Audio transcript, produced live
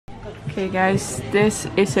Okay guys, this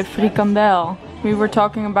is a frikandel. We were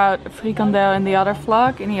talking about a frikandel in the other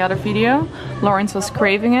vlog, in the other video. Lawrence was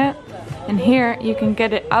craving it. And here you can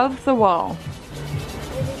get it out of the wall.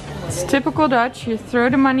 It's typical Dutch. You throw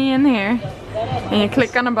the money in here and you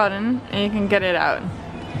click on a button and you can get it out.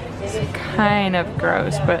 It's kind of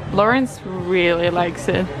gross, but Lawrence really likes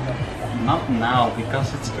it. Not now,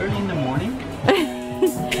 because it's early in the morning.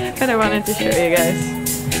 But I wanted to show you guys.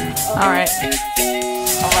 Alright.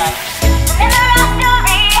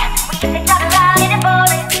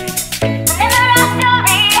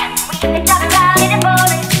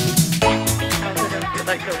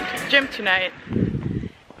 Like going to the gym tonight,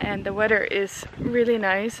 and the weather is really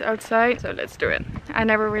nice outside, so let's do it. I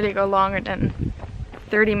never really go longer than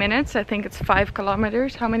 30 minutes. I think it's 5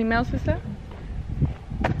 kilometers. How many miles is that?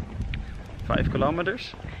 5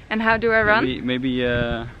 kilometers. And how do I run? Maybe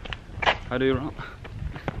how do you run?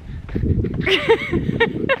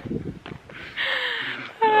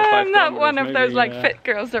 I'm not one of those like fit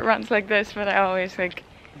girls that runs like this, but I always like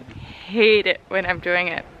hate it when I'm doing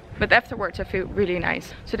it. But afterwards I feel really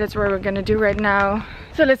nice. So that's what we're gonna do right now.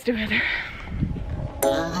 So let's do it.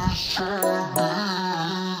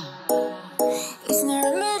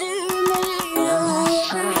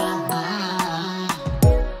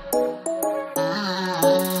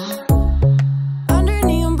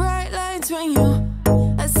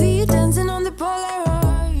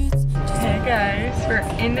 Hey guys, we're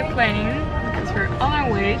in the plane because we're on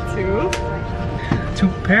our way to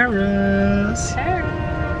Paris.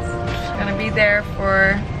 Gonna be there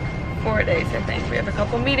for 4 days, I think. We have a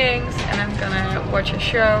couple meetings and I'm gonna watch a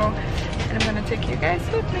show and I'm gonna take you guys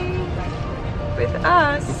with me, with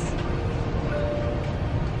us.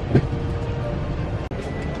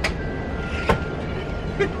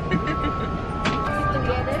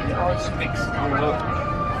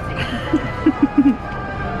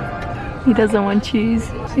 He doesn't want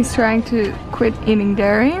cheese. He's trying to quit eating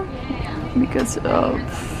dairy because of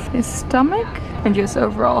his stomach and just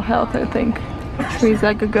overall health, I think. So he's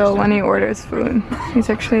like a girl when he orders food. He's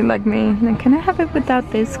actually like me. Like, can I have it without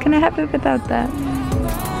this? Can I have it without that?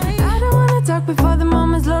 I don't wanna talk before the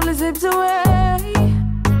moment slowly slips away.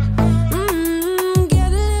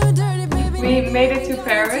 We made it to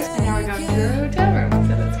Paris and now we're going to the hotel room.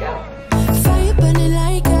 So let's go. Fire burning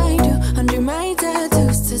like I do under my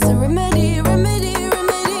tattoos. There's a remedy, remedy,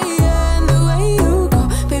 remedy. And the way you go,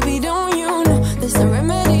 baby, don't you know? There's a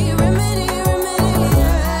remedy, remedy, remedy.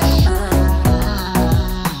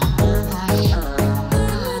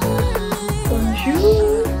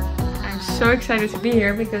 Bonjour. I'm so excited to be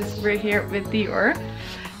here because we're here with Dior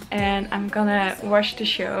and I'm gonna watch the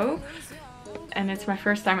show. And it's my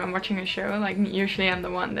first time I'm watching a show. Like, usually I'm the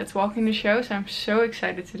one that's walking the show, so I'm so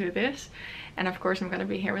excited to do this. And of course I'm gonna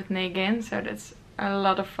be here with Megan, so that's a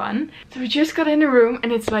lot of fun. So we just got in the room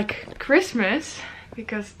and it's like Christmas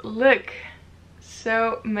because look,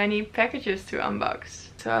 so many packages to unbox.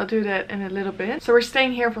 So I'll do that in a little bit. So we're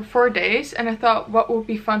staying here for 4 days and I thought what would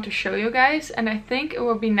be fun to show you guys. And I think it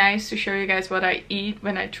would be nice to show you guys what I eat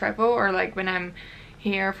when I travel or like when I'm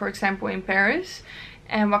here, for example, in Paris.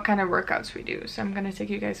 And what kind of workouts we do. So I'm gonna take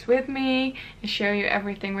you guys with me and show you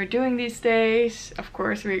everything we're doing these days. Of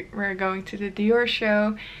course we're going to the Dior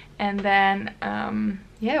show, and then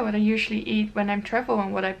yeah, what I usually eat when I'm travel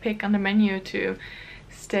and what I pick on the menu to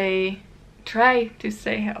try to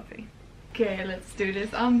stay healthy. Okay, let's do this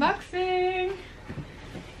unboxing.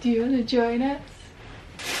 Do you wanna join us?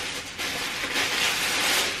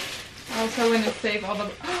 I also wanna save all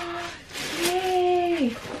the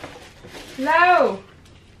yay! Hello!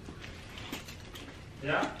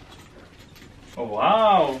 Yeah? Oh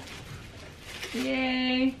wow!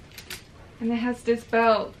 Yay! And it has this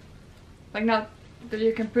belt. Like, not that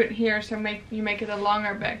you can put here, so you make it a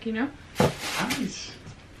longer bag, you know? Nice!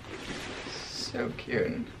 So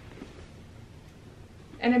cute.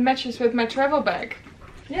 And it matches with my travel bag.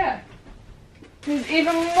 Yeah. There's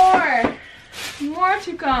even more! More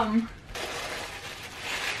to come!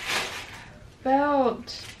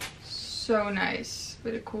 Belt! So nice.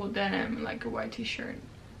 With a cool denim, like a white t-shirt.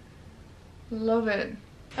 Love it.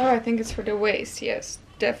 Oh, I think it's for the waist. Yes,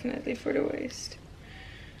 definitely for the waist.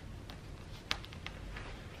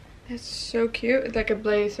 That's so cute. It's like a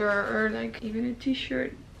blazer or like even a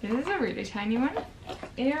t-shirt. This is a really tiny one.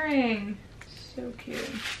 Earring. So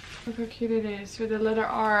cute. Look how cute it is with the letter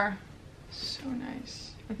R. So nice.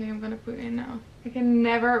 I think I'm gonna put it in now. I can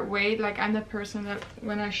never wait. Like, I'm the person that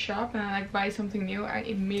when I shop and I like buy something new, I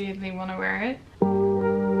immediately want to wear it.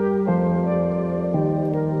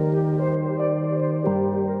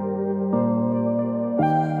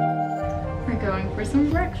 We're going for some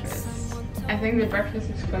breakfast. I think the breakfast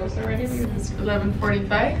is closed already because it's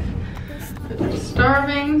 11:45. But we're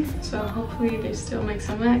starving, so hopefully they still make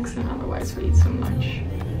some eggs, and otherwise we eat some lunch.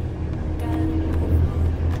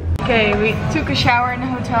 Okay, we took a shower in the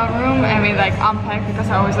hotel room and we like unpacked, because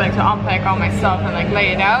I always like to unpack all my stuff and like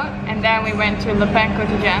lay it out. And then we went to Le Pen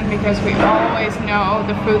Quotidien because we always know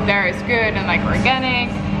the food there is good and like organic.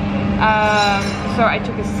 So I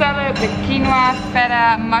took a salad with quinoa,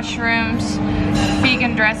 feta, mushrooms,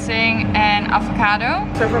 vegan dressing and avocado.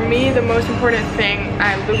 So for me the most important thing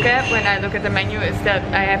I look at when I look at the menu is that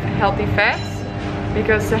I have healthy fats,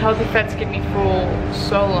 because the healthy fats keep me full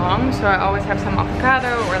so long. So I always have some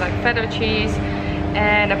avocado or like feta cheese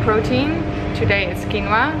and a protein. Today it's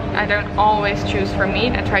quinoa. I don't always choose for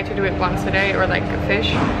meat. I try to do it once a day, or like a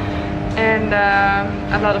fish. And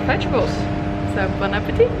a lot of vegetables. So bon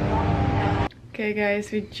appetit. Okay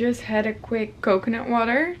guys, we just had a quick coconut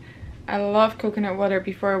water. I love coconut water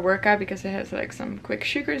before a workout because it has like some quick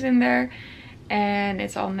sugars in there. And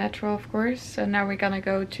it's all natural, of course. So now we're gonna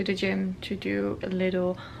go to the gym to do a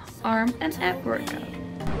little arm and ab workout.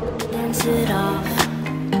 Dance it off.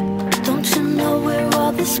 Don't you know we're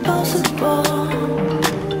all disposable?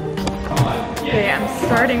 Okay, I'm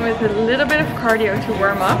starting with a little bit of cardio to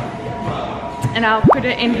warm up. And I'll put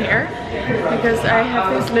it in here because I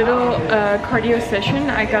have this little cardio session.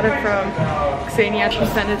 I got it from Xenia, she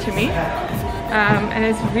sent it to me. And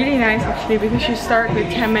it's really nice actually, because you start with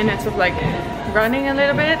 10 minutes of like running a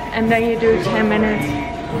little bit, and then you do 10 minutes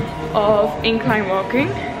of incline walking.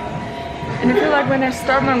 And I feel like when I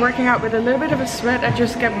start my working out with a little bit of a sweat, I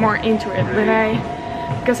just get more into it.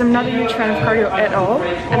 Because I'm not a huge fan of cardio at all,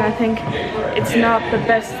 and I think it's not the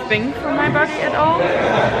best thing for my body at all,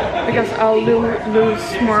 because I'll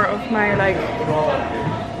lose more of my like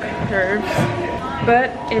curves.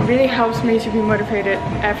 But it really helps me to be motivated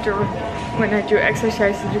after when I do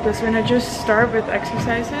exercises, because when I just start with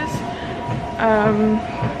exercises,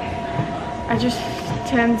 I just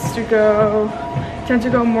tend to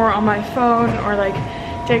go more on my phone, or like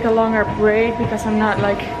take a longer break, because I'm not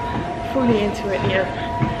like fully into it yet.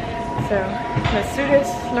 So let's do this.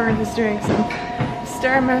 Lauren is doing some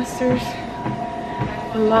Stairmasters.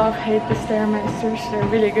 Hate the Stairmasters. They're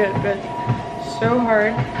really good, but so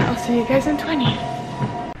hard. I'll see you guys in 20.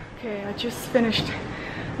 Okay, I just finished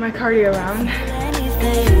my cardio round.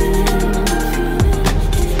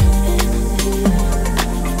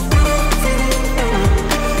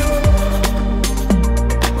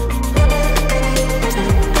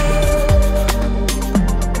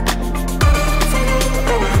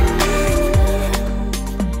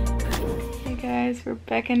 We're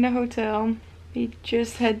back in the hotel. We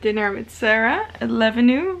just had dinner with Sarah at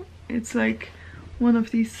L'Avenue. It's like one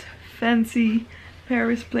of these fancy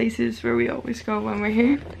Paris places where we always go when we're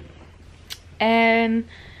here. And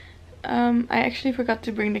I actually forgot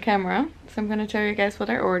to bring the camera, so I'm gonna tell you guys what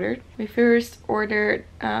I ordered. We first ordered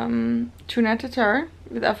tuna tartare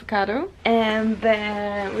with avocado, and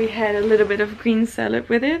then we had a little bit of green salad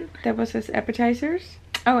with it. That was as appetizers.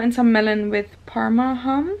 Oh, and some melon with parma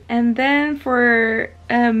ham. And then for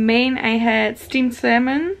main I had steamed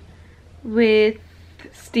salmon with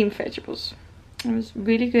steamed vegetables. It was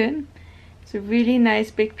really good. It's a really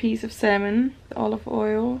nice big piece of salmon with olive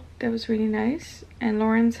oil. That was really nice. And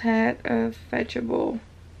Lawrence had a vegetable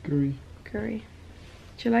curry.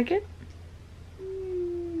 Did you like it?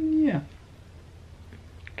 Yeah.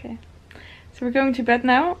 Okay. So we're going to bed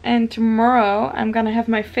now, and tomorrow I'm gonna have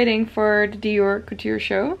my fitting for the Dior Couture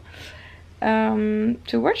show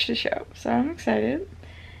to watch the show. So I'm excited.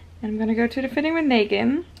 And I'm gonna go to the fitting with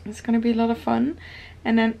Negan. It's gonna be a lot of fun.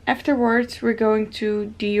 And then afterwards we're going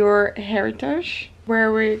to Dior Heritage,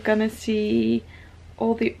 where we're gonna see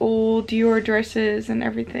all the old Dior dresses and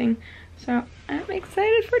everything. So I'm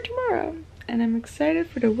excited for tomorrow. And I'm excited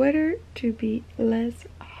for the weather to be less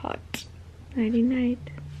hot. Nighty night.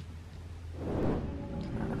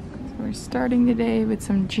 So we're starting the day with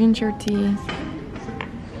some ginger tea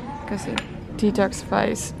because it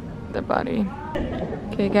detoxifies the body.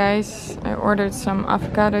 Okay guys, I ordered some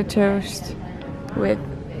avocado toast with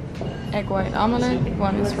egg white omelette.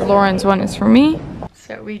 One is for Lawrence, one is for me.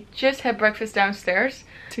 So we just had breakfast downstairs.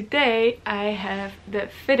 Today I have the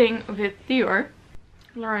fitting with Dior.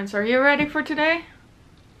 Lawrence, are you ready for today?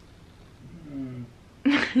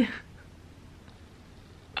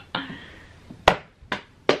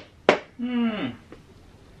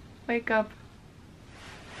 Wake up.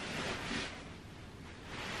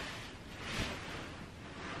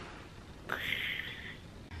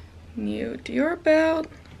 New Dior belt,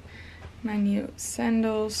 my new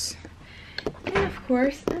sandals, and of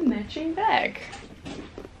course a matching bag.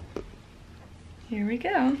 Here we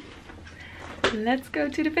go. Let's go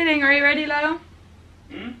to the fitting. Are you ready, Lau?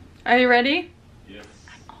 Hmm? Are you ready? Yes.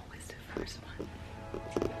 I'm always the first one.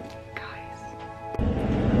 Guys.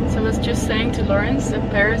 So I was just saying to Lawrence that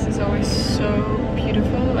Paris is always so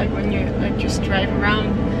beautiful. Like when you like just drive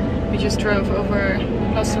around. We just drove over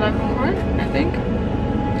Place de la Concorde, I think.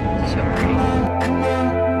 So pretty.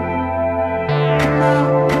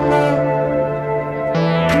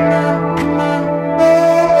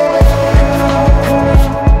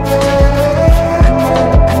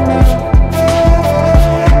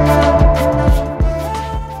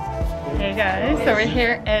 So we're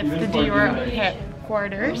here at the Dior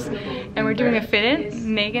headquarters and we're doing a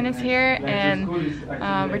fit-in. Megan is here and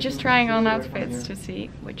we're just trying on outfits to see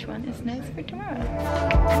which one is nice for tomorrow.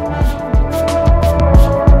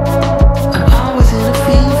 I'm always in a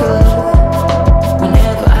fever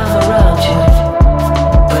whenever I'm around you.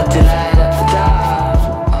 But to light up the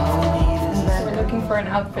dark, all we need is So we're looking for an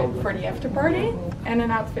outfit for the after party and an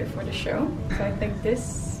outfit for the show. So I think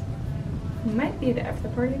this might be the after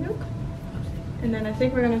party look. And then I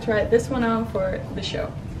think we're gonna try this one on for the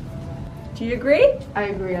show. Do you agree? I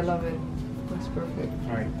agree, I love it. Looks perfect.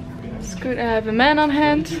 Alright. It's good to have a man on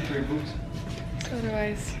hand. So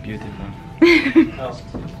otherwise. Beautiful.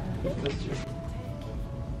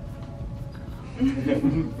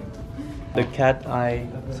 The cat eye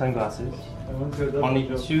sunglasses. Only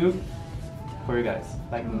 2 for you guys.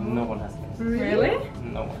 Like no one has them. Really?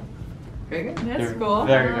 No one. Very good. That's They're cool.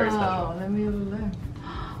 very, very special. Oh, let me have a look.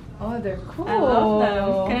 Oh, they're cool. I love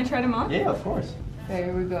them. Can I try them on? Yeah, of course. Okay,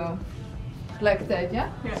 here we go. Like that,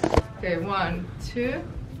 yeah? Yeah. Okay, 1, 2.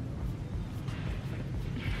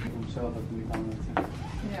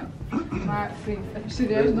 Ja. Maar vriend, heb je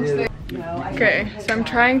serieus nog steeds? Okay, so I'm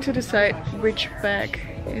trying to decide which bag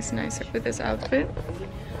is nicer with this outfit.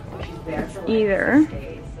 Either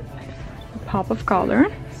a pop of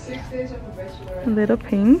color, 6 days of a bachelor. a little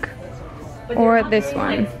pink, or this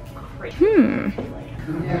one.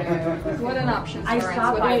 What an option, Lawrence.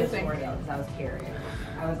 What do you think?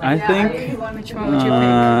 I think Which one would you pick?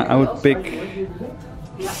 I would pick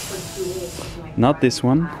not this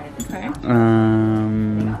one. Okay.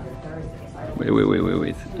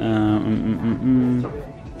 Wait.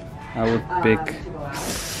 I would pick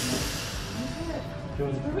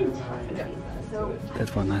that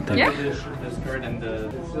one. I think. Yeah? The skirt and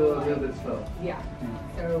the... Yeah.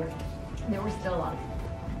 So there were still on.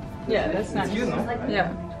 Yeah, that's nice. You know?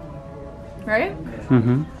 Yeah. Right?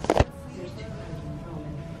 Mm-hmm.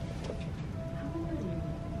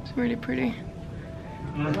 It's really pretty.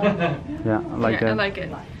 Yeah, I like Yeah, I that. like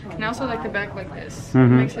it. And I also like the back like this. Mhm. It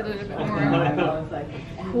makes it a little bit more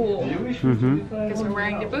cool. Mm-hmm. Because we're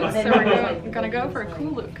wearing the boots, so we're gonna go for a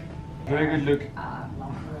cool look. Very good look.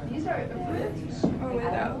 These are Or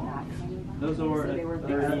without. Those are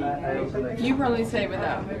You probably say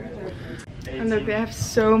without. And look, they have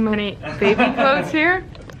so many baby clothes here.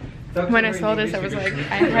 When I saw this, I was like,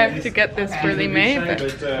 I have to get this really made. But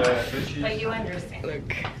but you understand.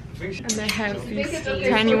 look. And they have these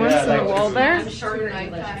tiny ones on the wall there.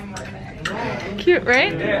 Cute,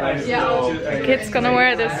 right? The kid's gonna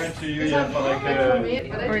wear this.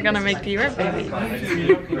 We're gonna make Dior baby.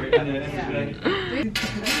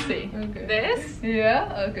 Let's see. Okay. This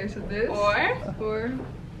Yeah, okay, so this. or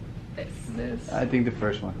this. I think the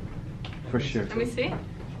first one, for sure. Let me see.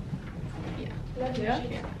 Yeah?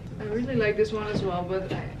 I really like this one as well, but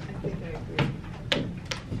I think I agree.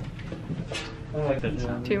 I like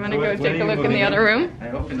that. Do you want to go take a look in the other room? I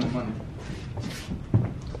hope in a month.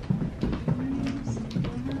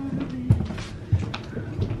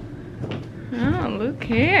 Oh, look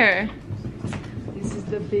here. This is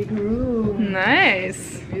the big room.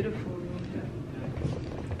 Nice. Beautiful room.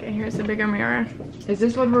 Okay, here's a bigger mirror. Is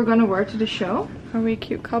this what we're gonna wear to the show? Are we a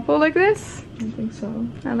cute couple like this? I think so.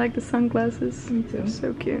 I like the sunglasses. Me too.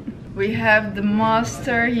 So cute. We have the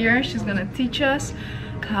master here. She's gonna teach us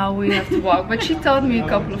how we have to walk. But she taught me a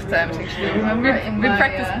couple of times actually. Remember? We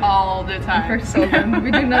practice all the time.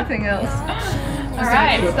 We do nothing else.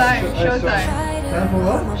 Alright, It's time. Showtime.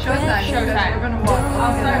 Showtime. Showtime. We're gonna walk.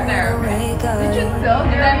 I'll start there. Did you tell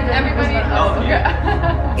me that Everybody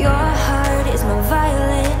else. Your heart is my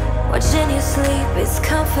violin. Watching you sleep is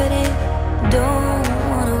comforting. Don't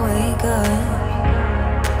wanna wake up.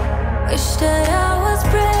 Wish that I was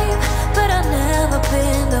brave, but I've never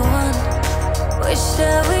been the one. Wish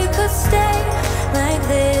that we could stay like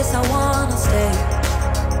this. I wanna stay.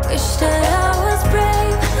 Wish that I was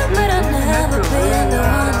brave, but I've never been the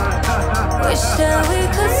one. Wish that we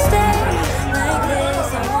could stay like this.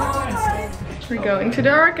 I wanna stay. We're going to the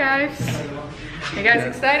archives. You guys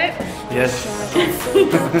excited? Yes.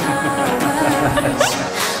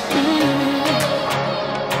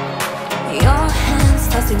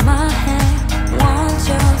 in my hand. Want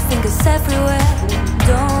your fingers everywhere.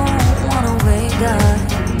 Don't wanna wake up.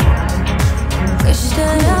 Wish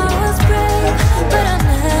that I was brave, but I've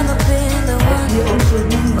never been the one.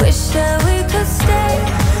 Wish that we could stay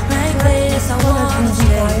like this. I wanna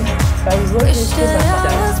stay. Wish that I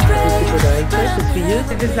was brave, but I've never.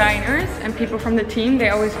 The designers and people from the team, they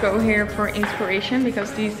always go here for inspiration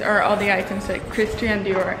because these are all the items that Christian and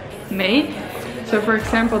Dior made. So for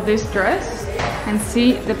example, this dress, and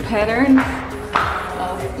see the pattern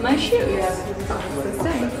of my shoes. It's the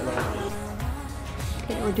same.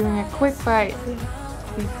 Okay, we're doing a quick bite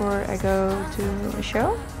before I go to the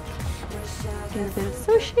show. A little bit of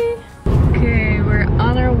sushi. Okay, we're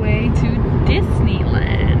on our way to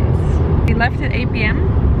Disneyland. We left at 8 p.m.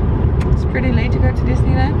 It's pretty late to go to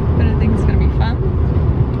Disneyland, but I think it's gonna be fun.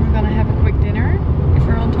 We're gonna have a quick dinner, if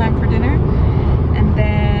we're on time for dinner. And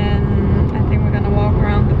then I think we're gonna walk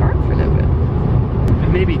around the park for a little bit.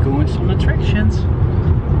 And maybe go on some attractions.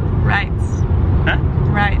 Rides. Huh?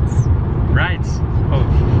 Rides. Rides. Oh.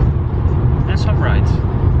 That's some rides.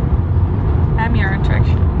 I'm your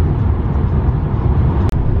attraction.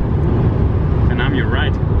 And I'm your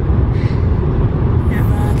ride. I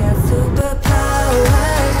got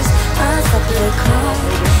superpowers. Unstoppable calm.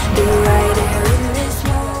 Be right here in this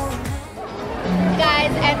moment.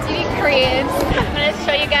 Guys, MTV Cribs. I'm gonna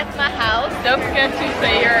show you guys my house. Don't forget to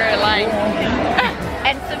say your line.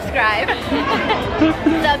 And subscribe.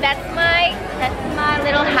 So that's my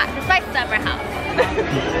little house. That's my summer house.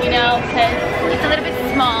 You know, because it's a little bit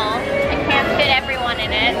small. I can't fit everyone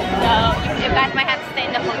in it. So you guys might have to stay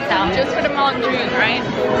in the hotel. Just for the month of June, right?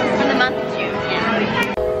 For the month of June,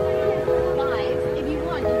 yeah. Guys, if you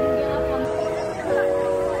want, you can get up on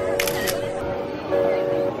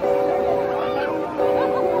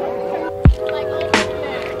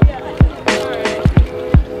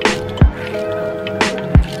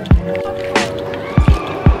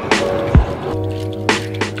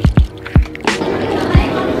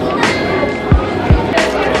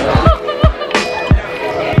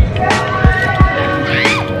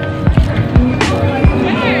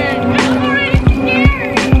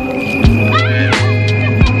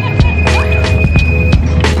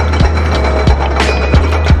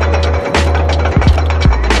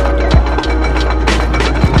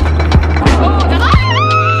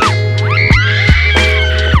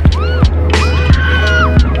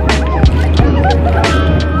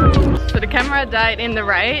died in the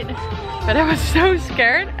ride, but I was so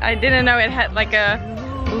scared. I didn't know it had like a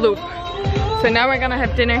loop. So now we're gonna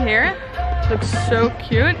have dinner here. Looks so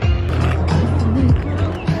cute. We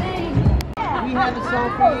have a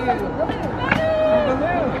song for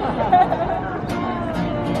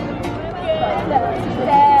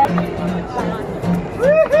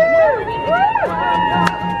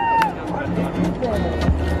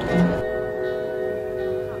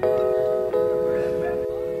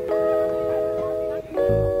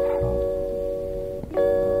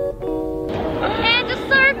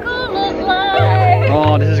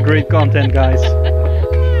Oh, this is great content, guys.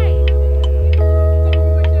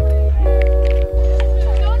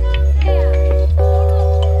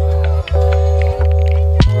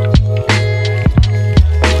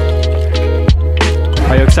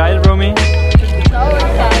 Are you excited, Romee? So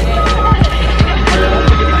excited.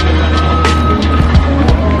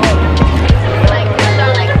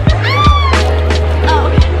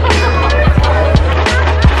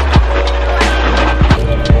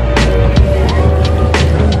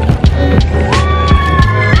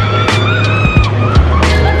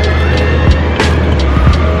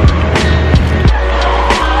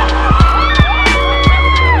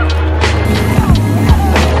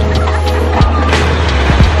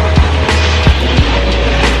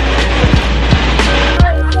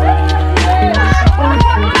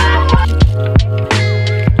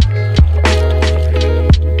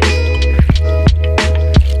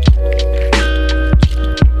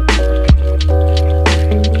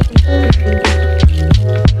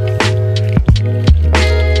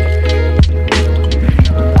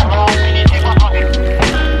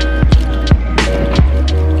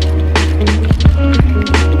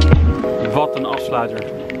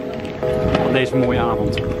 Van deze mooie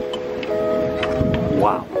avond.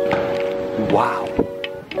 Wauw. Wauw.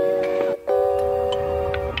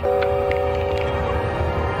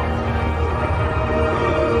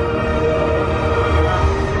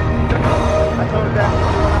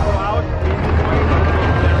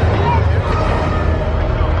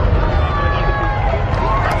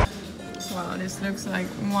 Wow, this looks like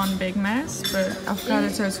one big mess, but avocado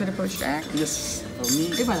toast with a poached egg. Yes, for me.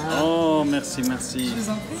 Oh, merci, merci.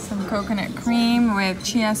 Some coconut cream with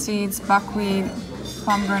chia seeds, buckwheat,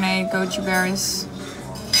 pomegranate, goji berries.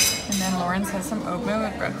 And then Lawrence has some oatmeal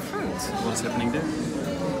with red fruit. What's happening there?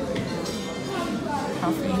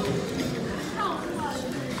 Coffee.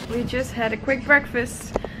 We just had a quick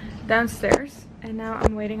breakfast downstairs. And now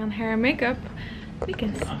I'm waiting on hair and makeup.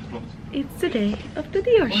 Because it's the day of the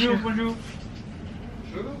Dior show. Bonjour.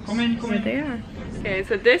 Come in, come Here in. they are. Okay,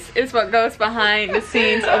 so this is what goes behind the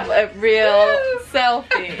scenes of a real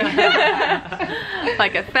selfie.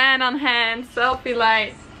 Like a fan on hand, selfie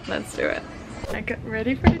light. Let's do it. I got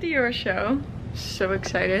ready for the Dior show. So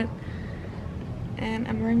excited. And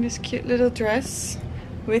I'm wearing this cute little dress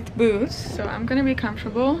with boots. So I'm gonna be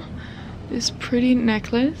comfortable. This pretty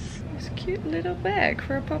necklace. This cute little bag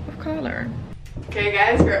for a pop of color. Okay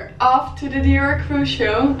guys, we're off to the Dior cruise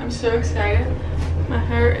show. I'm so excited. My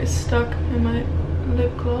hair is stuck in my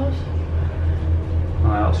lip gloss.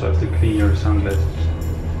 I also have to clean your sunglasses.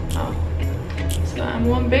 Oh. So I'm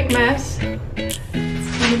one big mess. It's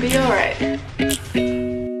gonna be alright.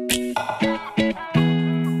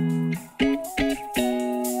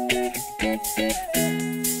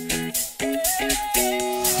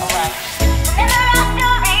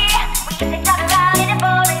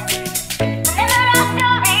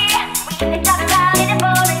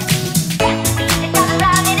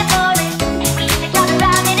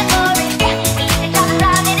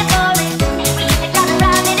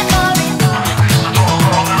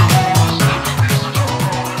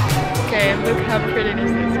 How pretty this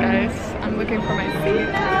is, guys. I'm looking for my seat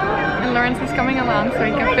now. And Lawrence is coming along so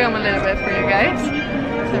he can film a little bit for you guys.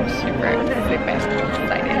 So I'm super excited.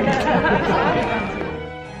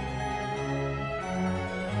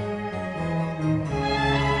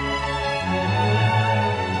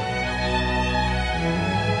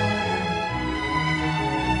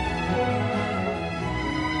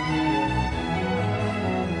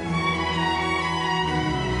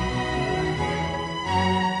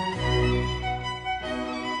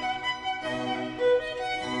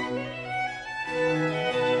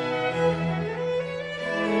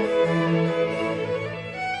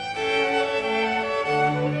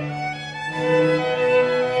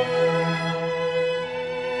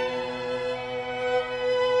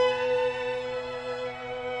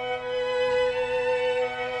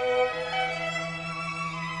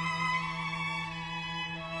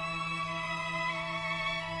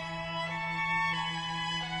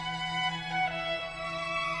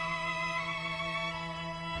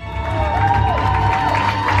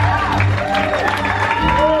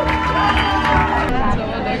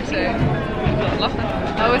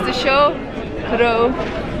 How was the show? Bro.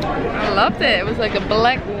 I loved it. It was like a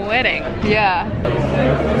black wedding. Yeah.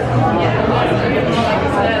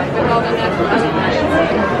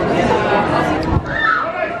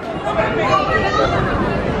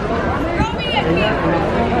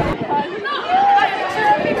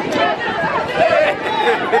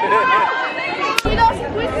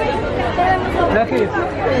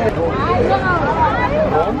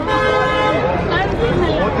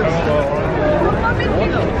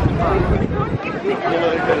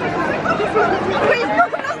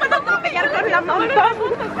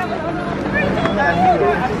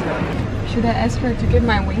 Should I ask her to give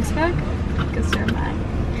my wings back? Because they're mine.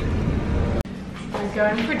 We're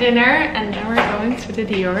going for dinner and then we're going to the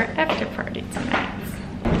Dior after party tonight.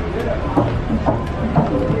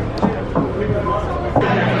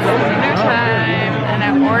 Dinner time, and I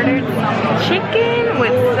ordered some chicken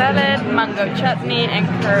with salad, mango chutney and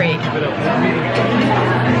curry.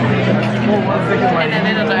 And a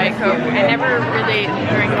little Diet Coke. I never really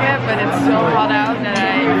drink it, but it's so hot out that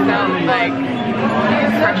I felt like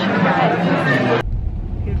fresh and dry.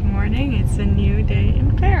 Good morning, it's a new day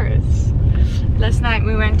in Paris. Last night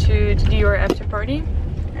we went to the Dior after party.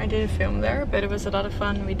 I did a film there, but it was a lot of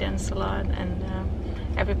fun. We danced a lot and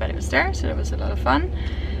everybody was there, so it was a lot of fun.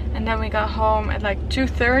 And then we got home at like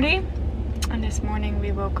 2:30, and this morning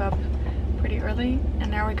we woke up pretty early, and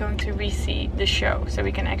now we're going to re-see the show so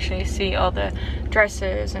we can actually see all the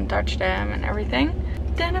dresses and touch them and everything.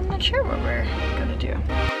 Then I'm not sure what we're gonna do.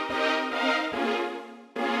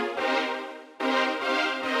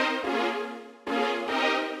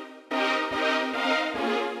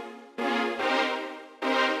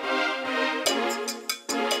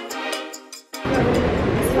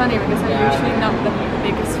 It's funny because I'm usually not the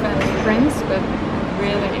biggest fan of prints, but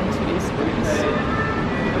really into these prints,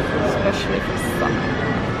 especially for summer.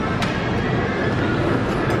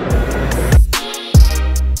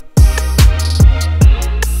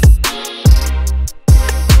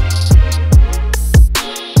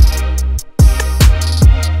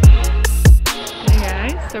 Hey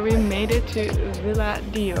guys, so we made it to Villa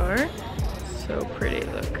Dior. So pretty,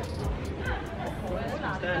 look.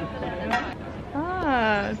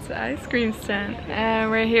 Ah, it's an ice cream stand.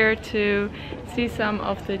 And we're here to see some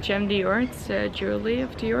of the Gem Dior. It's jewelry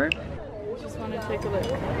of Dior. Just want to take a look.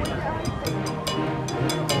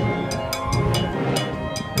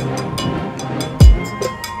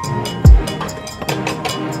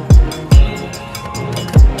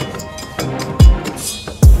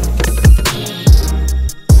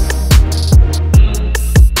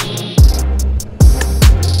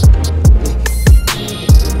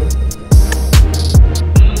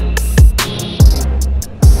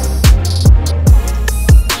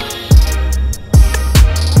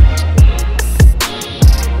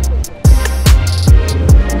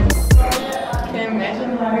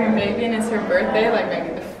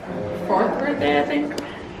 I think,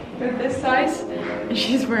 with this size, and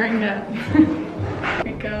she's wearing that.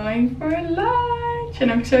 We're going for lunch,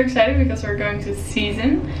 and I'm so excited because we're going to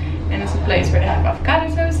Season, and it's a place where they have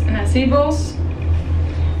avocado toast and nasi bowls.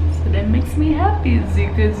 So that makes me happy,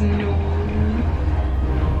 because no.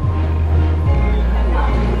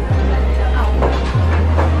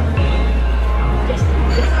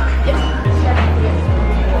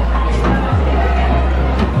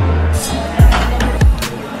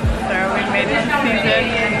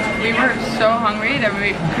 We were so hungry that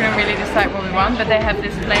we couldn't really decide what we want, but they have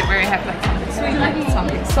this plate where you have like something sweet, like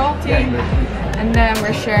something salty, and then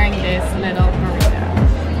we're sharing this little burrito.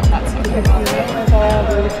 That's so good.